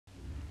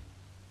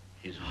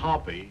His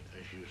hobby,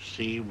 as you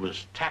see,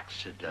 was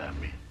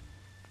taxidermy.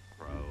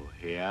 Crow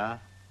here,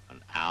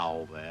 an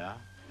owl there.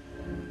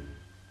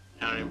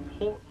 Now, an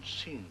important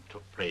scene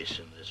took place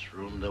in this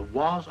room. There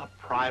was a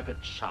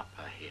private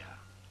supper here.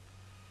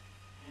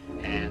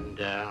 And,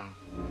 oh,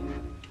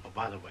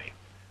 by the way,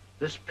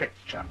 this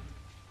picture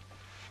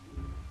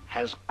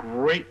has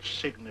great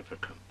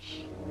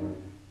significance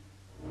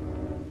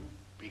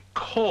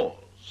because,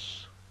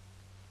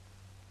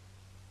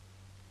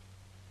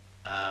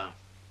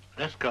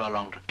 let's go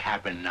along to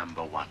cabin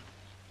number 1.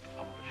 I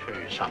want to show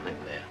you something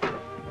there.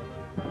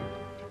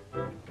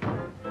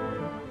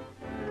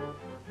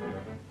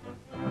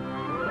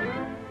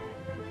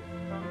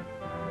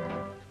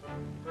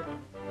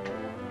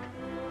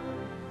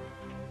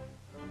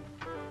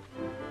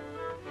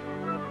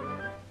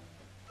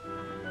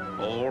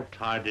 All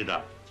tidied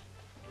up.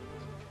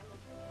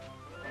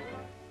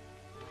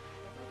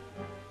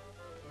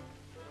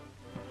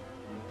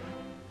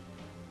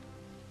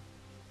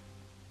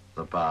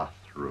 The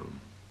bathroom.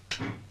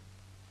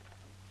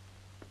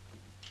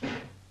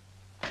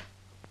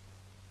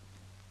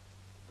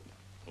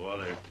 Well,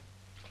 they've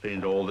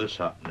cleaned all this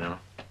up now.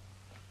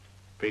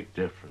 Big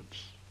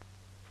difference.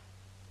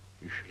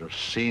 You should have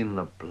seen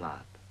the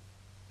blood.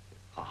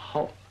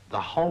 The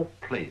whole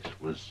place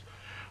was,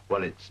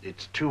 well,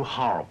 it's too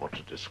horrible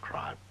to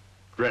describe.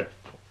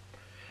 Dreadful.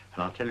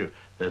 And I'll tell you,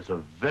 there's a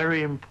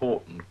very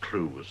important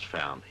clue was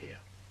found here.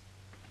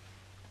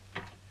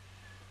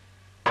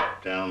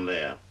 Down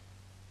there.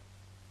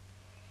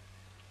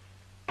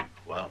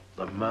 Well,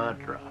 the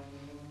murderer,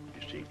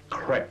 you see,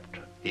 crept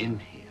in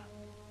here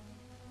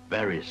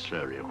very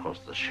slowly. Of course,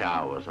 the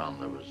shower was on,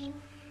 there was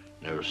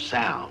no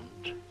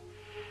sound.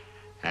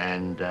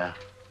 And